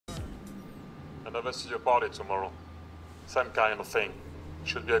Another studio party tomorrow. Same kind of thing.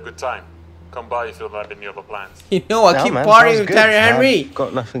 Should be a good time. Come by if you don't have any other plans. You know I keep partying with Terry Henry.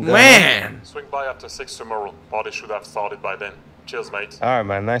 Got nothing going on. Swing by after 6 tomorrow. Party should have started by then. Cheers, mate. Alright,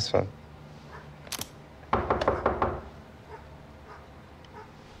 man. Nice one.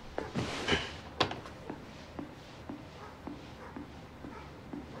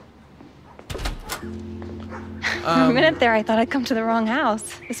 For a minute there, I thought I'd come to the wrong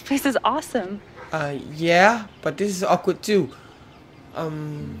house. This place is awesome. Yeah, but this is awkward too.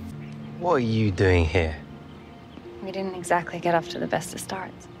 What are you doing here? We didn't exactly get off to the best of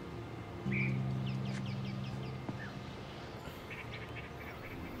starts.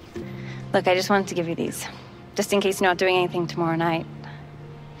 Look, I just wanted to give you these. Just in case you're not doing anything tomorrow night.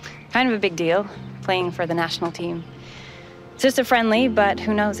 Kind of a big deal, playing for the national team. It's just a friendly, but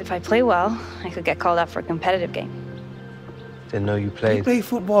who knows, if I play well, I could get called up for a competitive game. Didn't know you played. You play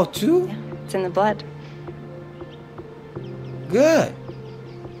football too? Yeah, it's in the blood. Good.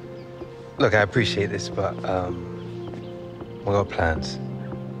 Look, I appreciate this, but we got plans.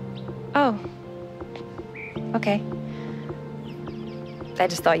 Oh. Okay. I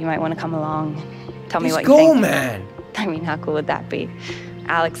just thought you might want to come along. Tell me what you think. Let's go, man. I mean, how cool would that be?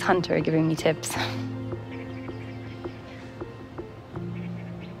 Alex Hunter giving me tips.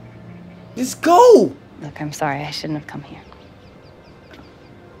 Let's go. Look, I'm sorry. I shouldn't have come here.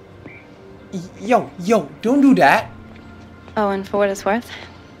 Yo, don't do that. Oh, and for what it's worth,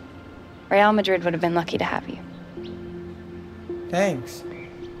 Real Madrid would have been lucky to have you. Thanks.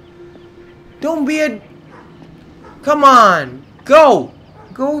 Don't be a... Come on. Go.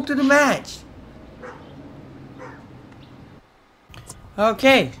 Go to the match.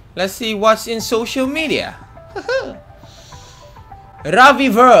 Okay, let's see what's in social media. Ravi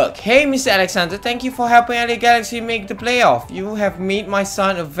Verk. Hey, Mr. Alexander, thank you for helping LA Galaxy make the playoff. You have made my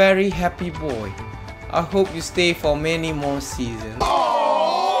son a very happy boy. I hope you stay for many more seasons.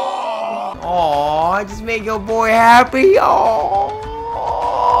 Oh, just make your boy happy. Oh.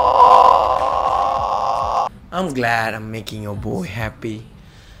 I'm glad I'm making your boy happy.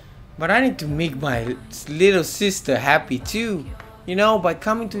 But I need to make my little sister happy too. You know, by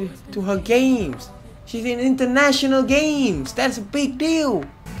coming to her games. She's in international games. That's a big deal.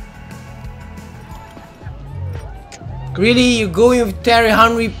 Really, you going with Terry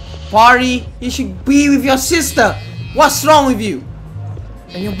Henry party? You should be with your sister. What's wrong with you?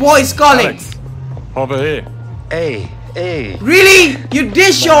 And your boy is calling. Alex, over here. Hey. Really? You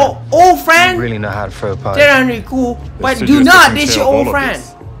dish your old friend? You really know how to throw a party. Terry Henry cool, but The do studios not taking dish care your of old all of friend.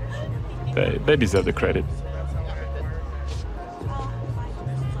 this. They deserve the credit.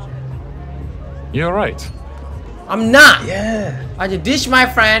 You're right. I'm not. Yeah. I just dish my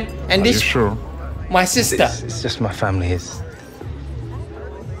friend and Are you dish sure? my sister. It's just my family is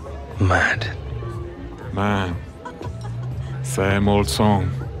mad. Man, same old song.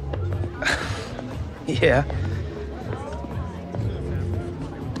 Yeah.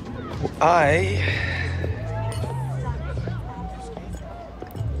 I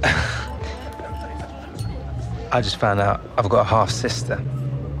just found out I've got a half sister.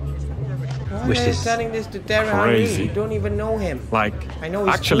 Why Which are you is telling this to Terry crazy. Henry? You don't even know him. Like, I know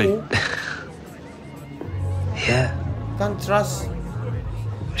he's actually, cool. Yeah. Can't trust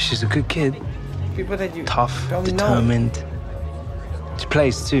She's a good kid. people that you Tough, don't determined. She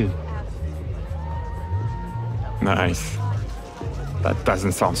plays too. nice. That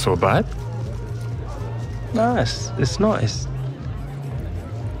doesn't sound so bad. No, it's not. It's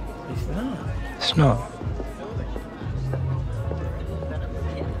know. It's not.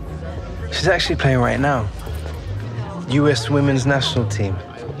 She's actually playing right now. US Women's National Team.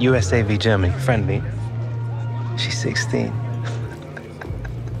 USA v Germany. Friendly. She's 16.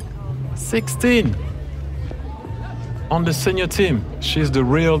 16. On the senior team. She's the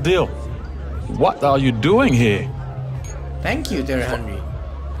real deal. What are you doing here? Thank you, Terry Henry.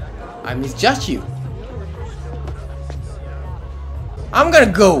 I misjudged you. I'm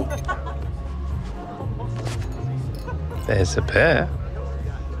gonna go. There's a pair.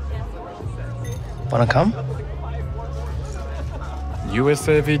 Wanna come?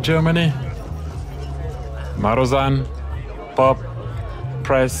 USA v Germany. Marozan, Pop,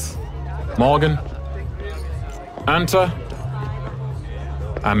 Press, Morgan, Anta.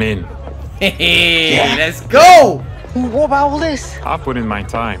 I'm in. Hey, let's go. What about all this? I put in my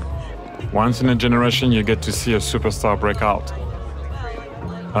time. Once in a generation, you get to see a superstar break out.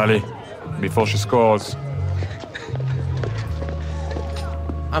 Ali, before she scores.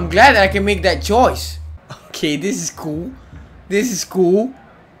 I'm glad I can make that choice. Okay, this is cool. This is cool.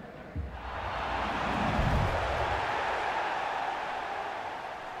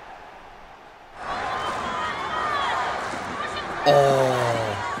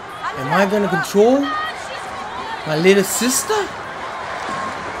 Oh, am I gonna control my little sister?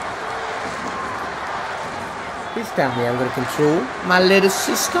 Please tell me I'm gonna control my little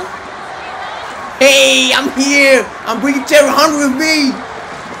sister. Hey, I'm here. I'm bringing Terry Henry with me.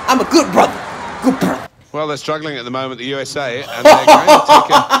 I'm a good brother. Good brother. Well, they're struggling at the moment, the USA, and they're going to take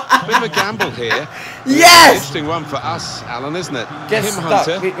a bit of a gamble here. Yes! Interesting one for us, Alan, isn't it? Get Kim stuck.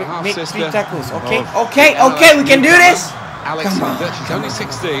 Hunter, Make half-sister. 3 tackles. Okay, of okay, Ella okay. We can do this. Alexander, she's only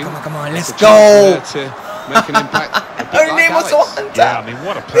 16. Come on. Let's It's a chance go. for her to make an impact. a bit Her like name was Alex. Hunter. Yeah, I mean,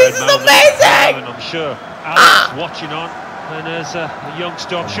 what a proud This is moment. amazing. And I'm sure Alex watching on, and as a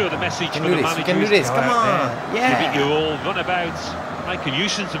youngster, I'm sure the message for the manager You can do this. is go Come out on. there, give it Yeah. your all, run about, make a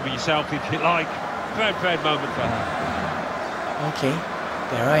nuisance of yourself if you like. Proud moment for her. Okay,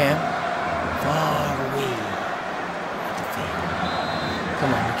 there I am. Far away.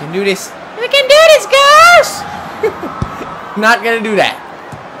 Come on, we can do this. We can do this, girls! Not gonna do that.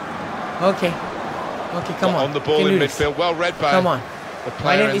 Okay. Okay, come on. On the ball We can in do this. midfield, well read by Come on. the My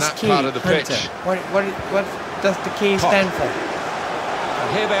player name in is that K. part of the Hunter. pitch. What does the K Pop. stand for? And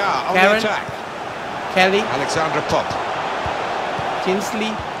here they are on Karen. the attack. Kelly, Alexandra Pop.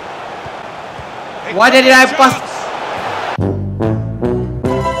 Kinsley. Why did I pass?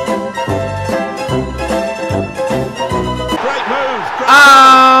 Great move.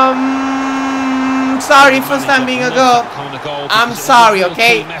 Sorry for time being a girl. I'm sorry,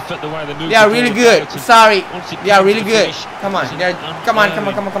 okay? They are really good. Sorry. They are really good. Come on. Come on.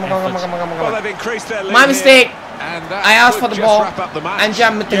 Well, they've increased their lead My mistake. here, and that I asked for could the just ball. wrap up the match.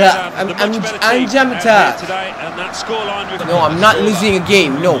 I'm No, I'm not losing a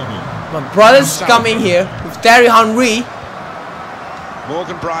game. No. My brother's coming here with Terry Henry.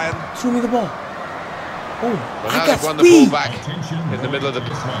 Morgan Bryan. Throw me the ball. Oh, Well, I now got they've won the ball speed. back in the middle of the.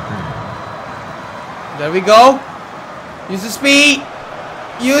 There we go. Use the speed.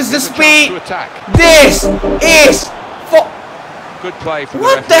 Use the Here's a chance speed. to attack. This is for. Good play for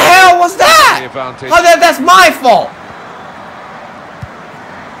What the the referee. hell was that? The advantage. How that's my fault?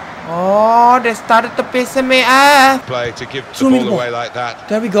 Oh, they started to piss me off. Play to give the Throw me the ball ball. away like that.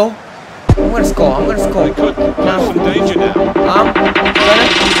 There we go. I'm gonna score. I'm gonna score. They could have some danger now.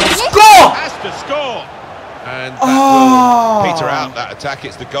 Score! Has to score. And that Oh. will peter out that attack.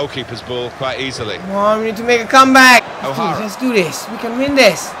 It's the goalkeeper's ball quite easily. Come on, we need to make a comeback. O'Hara. Let's do this. We can win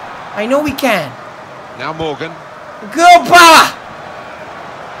this. I know we can. Now Morgan. Go, power!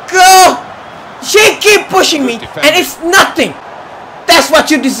 Go! She keep pushing me, and it's nothing. That's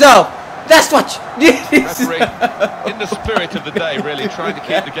what you deserve. That's what you Referee, in the spirit of the day, really trying to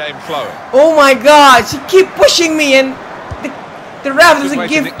keep the game flowing. Oh my God! She keep pushing me, and the ref Good way doesn't to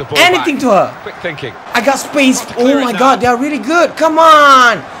give nick the ball anything back. to her. Quick thinking. I got space. Got to clear Oh it my now. God, they are really good. Come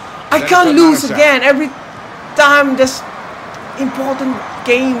on! I Then can't from lose Marisa. again. Every time there's important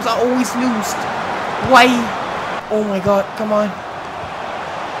games, I always lose. Why? Oh my God! Come on!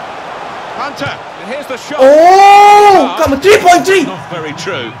 Hunter, and here's the shot. Oh! Come on! 3.3. Not very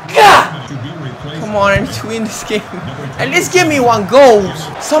true. God! Come on, I need to win this game. At least give me one goal.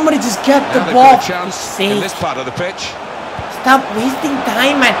 Somebody just get the Now they've ball. got a chance For in sake. this part of the pitch. Stop wasting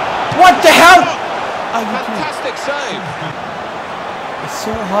time, man. What the hell? Are you doing? Fantastic save. It's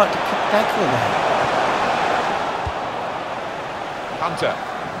so hard to tackle that. Hunter.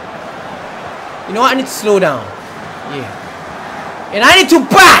 You know what? I need to slow down. Yeah. And I need to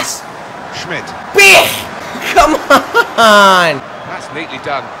pass. Schmidt. Big. Come on. That's neatly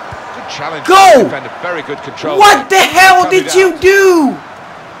done. Good challenge. Go! By the defender. Very good control. What the hell Cut did it you out. do?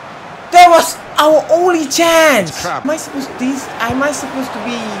 That was our only chance. It's crap. Am I supposed to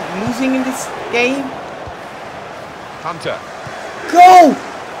be losing in this game? Hunter. Go!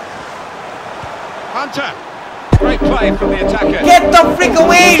 Hunter. Great play from the attacker. Get the freak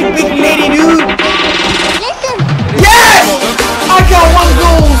away, big lady dude! Yes! I got one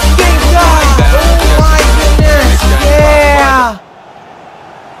goal! Thank God! Oh my goodness! Yeah!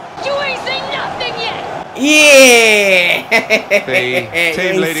 You ain't seen nothing yet! Yeah! The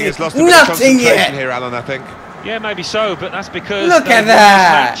team leading has lost a bit of Nothing concentration yet! here, Alan, I think. Yeah, maybe so, but that's because Look they at won this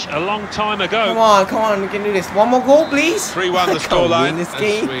that. match a long time ago. Come on, we can do this. One more goal, please. 3-1 the I can't scoreline win this as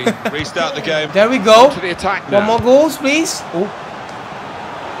game. we restart the game. There we go. To the attack now. One more goals, please. Oh,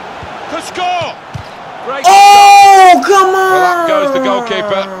 Could score! Great oh come on! Well, up goes the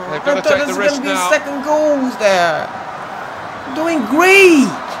goalkeeper. They've got to take the risk Be now. second goals there. Doing great.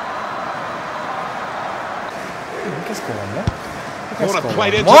 We can score one more. We Corner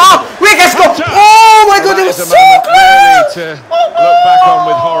played into Oh, Lucas go! Oh my God, it was so close! To look back on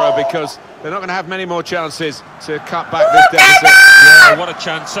with horror because they're not going to have many more chances to cut back this deficit. Yeah, what a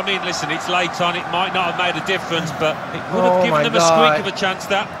chance. I mean, listen, it's late on. It might not have made a difference, but it would have given them a squeak of a chance,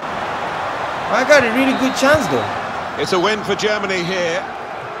 that. I got a really good chance, though. It's a win for Germany here,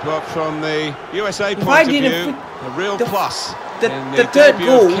 but from the USA point of view, a real plus in the third debut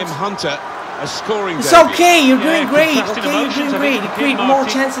goal. of Kim Hunter, a scoring It's debut. okay, you're doing great. Contrasting Okay, you're emotions. doing I great. think You create Kim more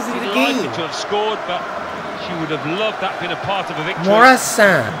Martin chances in the game. delighted to have scored, but she would have loved that being a part of a victory.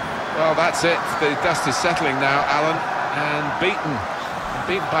 Morasan. Well, that's it. The dust is settling now, Alan, and beaten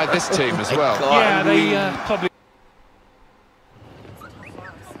by this team as well. Yeah, they probably.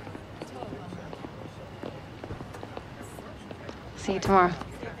 See you tomorrow.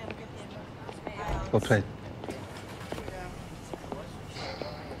 Well played.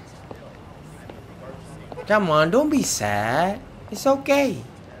 Come on, don't be sad. It's okay.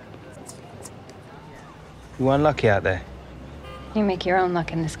 You unlucky out there. You make your own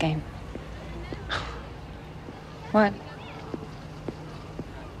luck in this game. What?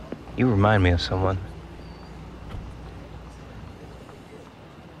 You remind me of someone.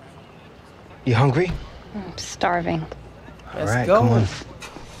 You hungry? I'm starving. Let's All right, go. come on.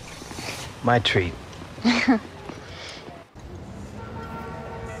 My treat.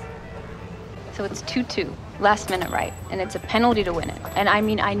 So it's 2-2, last minute right, and it's a penalty to win it. And I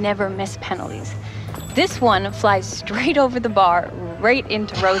mean, I never miss penalties. This one flies straight over the bar, right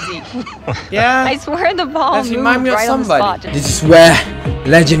into Rosie. Yeah. I swear the ball Let's moved remind me of right on the somebody. spot. This is where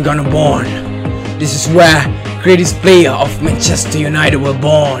legend gonna born. This is where greatest player of Manchester United were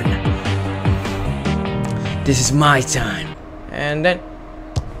born. This is my time. And then...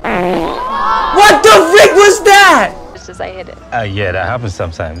 What the frick was that? Just as I hit it. Yeah, that happens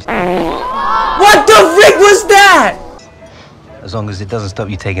sometimes. What the frick was that? As long as it doesn't stop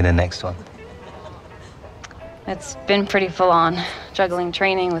you taking the next one. It's been pretty full on, juggling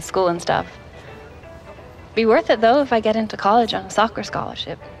training with school and stuff. Be worth it though if I get into college on a soccer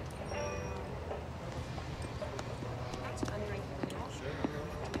scholarship.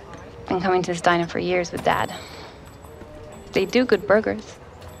 Been coming to this diner for years with Dad. They do good burgers.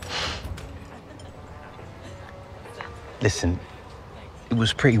 Listen, it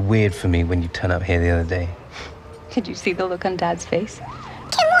was pretty weird for me when you turned up here the other day. Did you see the look on Dad's face?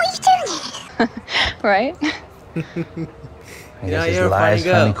 Right? I Yeah, guess his you're a funny lies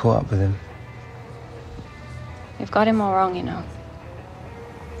girl. finally caught up with him. You've got him all wrong, you know.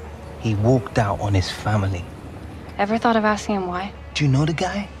 He walked out on his family. Ever thought of asking him why? Do you know the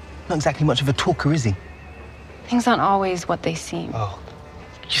guy? Not exactly much of a talker, is he? Things aren't always what they seem. Oh,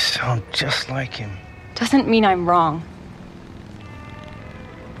 you sound just like him. Doesn't mean I'm wrong.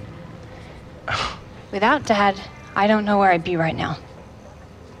 Without Dad, I don't know where I'd be right now.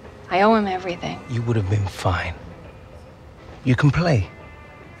 I owe him everything. You would have been fine. You can play.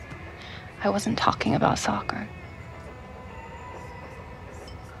 I wasn't talking about soccer.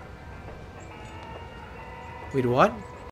 Wait, what?